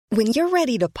When you're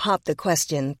ready to pop the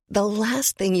question, the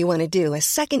last thing you want to do is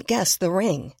second-guess the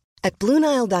ring. At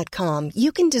BlueNile.com,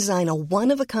 you can design a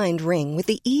one-of-a-kind ring with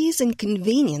the ease and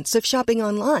convenience of shopping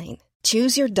online.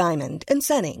 Choose your diamond and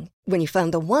setting. When you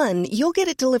find the one, you'll get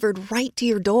it delivered right to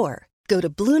your door. Go to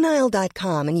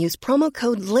BlueNile.com and use promo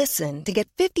code LISTEN to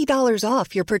get $50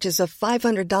 off your purchase of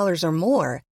 $500 or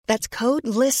more. That's code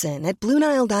LISTEN at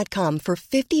BlueNile.com for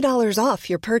 $50 off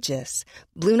your purchase.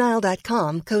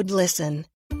 BlueNile.com, code LISTEN.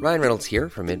 Ryan Reynolds here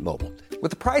from Mint Mobile. With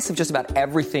the price of just about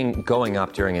everything going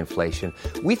up during inflation,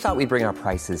 we thought we'd bring our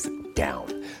prices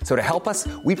down. So to help us,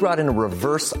 we brought in a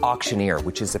reverse auctioneer,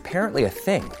 which is apparently a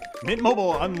thing. Mint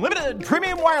Mobile Unlimited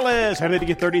Premium Wireless. How to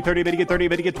get 30, 30, bit to get 30,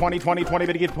 bit to get 20, 20, 20,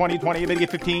 bit to get 20, 20, bit to get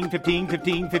 15, 15,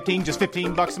 15, 15, just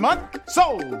 $15 a month?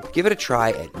 Sold! Give it a try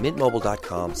at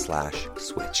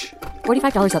mintmobile.com/switch.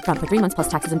 $45 up front for 3 months plus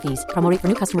taxes and fees. Promo rate for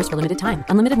new customers for limited time.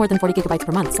 Unlimited more than 40 gigabytes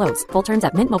per month. Slows full terms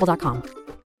at mintmobile.com.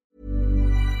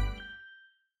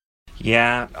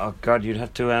 Yeah, oh God, you'd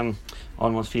have to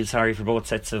almost feel sorry for both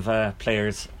sets of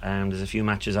players. There's a few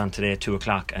matches on today at 2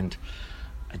 o'clock, and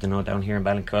I don't know, down here in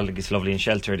Ballincollig it's lovely and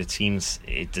sheltered. It seems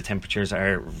the temperatures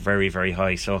are very, very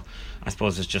high, so I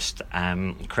suppose it's just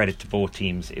credit to both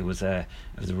teams. It was a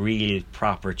real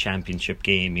proper championship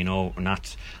game, you know.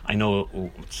 I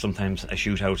know sometimes a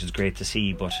shootout is great to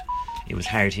see, but it was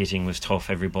hard hitting, was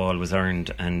tough, every ball was earned,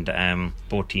 and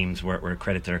both teams were a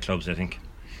credit to their clubs, I think.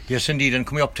 Yes, indeed. And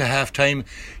coming up to half-time,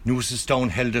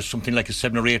 Newcestown held us something like a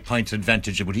 7 or 8 points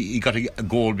advantage, but he got a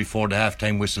goal before the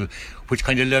half-time whistle, which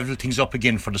kind of levelled things up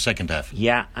again for the second half.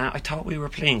 Yeah, I thought we were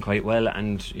playing quite well,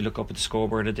 and you look up at the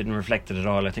scoreboard, it didn't reflect it at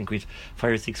all. I think we'd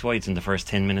 5 or 6 wides in the first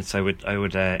 10 minutes, I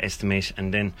would estimate,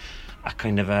 and then a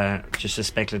kind of just a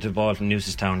speculative ball from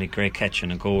Newcestown, a great catch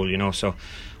and a goal, you know. So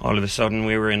all of a sudden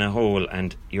we were in a hole,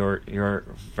 and you're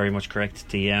very much correct.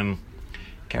 The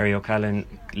Gary O'Callaghan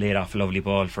laid off a lovely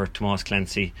ball for Tomas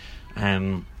Clancy,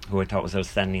 who I thought was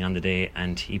outstanding on the day,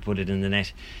 and he put it in the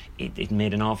net. It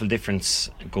made an awful difference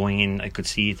going in. I could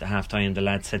see at half time the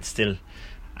lads had still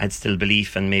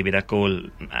belief, and maybe that goal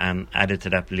added to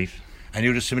that belief. And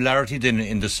you had a similarity then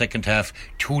in the second half,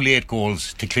 2 late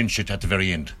goals to clinch it at the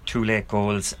very end. 2 late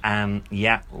goals.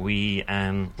 We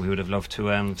would have loved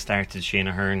to started Shane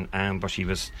Ahern, but he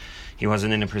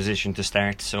wasn't in a position to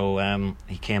start, so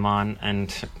he came on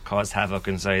and caused havoc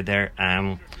inside there.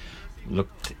 Look,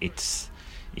 it's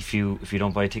if you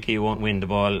don't buy a ticket, you won't win the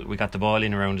ball. We got the ball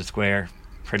in around the square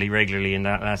pretty regularly in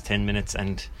that last 10 minutes,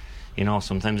 and you know,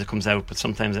 sometimes it comes out, but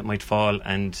sometimes it might fall.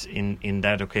 And in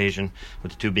that occasion,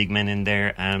 with the 2 big men in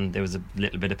there, there was a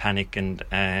little bit of panic, and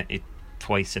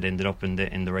twice it ended up in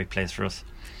the right place for us.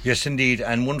 Yes, indeed.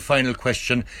 And one final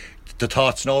question: the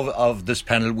thoughts now of this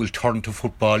panel will turn to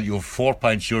football. You have 4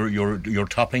 points. You're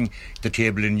topping the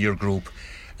table in your group.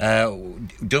 Will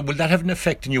that have an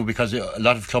effect on you, because a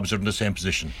lot of clubs are in the same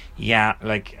position? Yeah,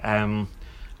 like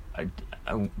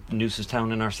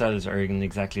Newcestown and ourselves are in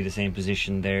exactly the same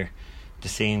position. They're the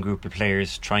same group of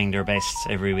players trying their best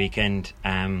every weekend.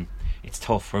 It's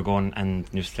tough. We're going, and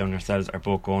Newcestown and ourselves are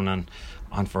both going on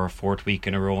for our 4th week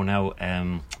in a row now.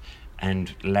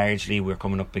 And largely we're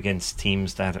coming up against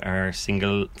teams that are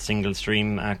single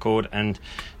stream code, and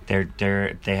they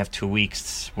have 2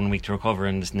 weeks, 1 week to recover,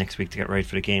 and this next week to get right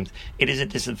for the games. It is a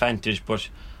disadvantage, but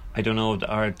I don't know.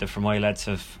 For my lads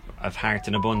have heart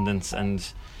in abundance,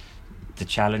 and the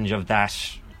challenge of that,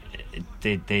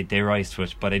 they rise to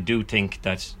it. But I do think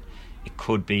that it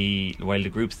could be, while the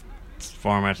group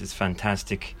format is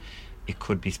fantastic, it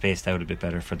could be spaced out a bit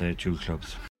better for the dual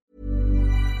clubs.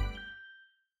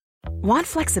 Want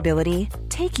flexibility?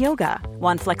 Take yoga.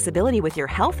 Want flexibility with your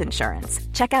health insurance?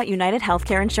 Check out United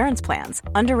Healthcare Insurance Plans.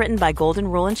 Underwritten by Golden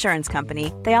Rule Insurance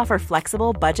Company, they offer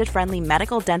flexible, budget-friendly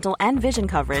medical, dental, and vision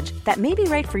coverage that may be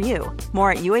right for you.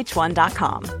 More at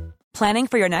uh1.com. Planning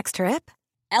for your next trip?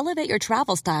 Elevate your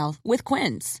travel style with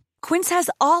Quince. Quince has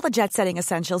all the jet-setting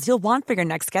essentials you'll want for your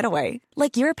next getaway,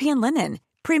 like European linen,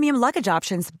 premium luggage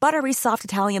options, buttery soft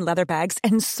Italian leather bags,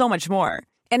 and so much more.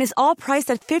 And is all priced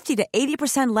at 50 to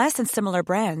 80% less than similar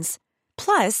brands.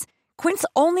 Plus, Quince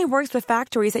only works with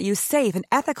factories that use safe and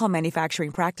ethical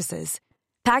manufacturing practices.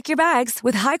 Pack your bags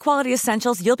with high-quality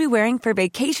essentials you'll be wearing for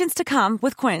vacations to come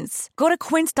with Quince. Go to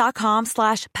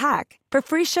quince.com/pack for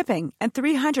free shipping and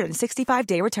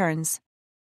 365-day returns.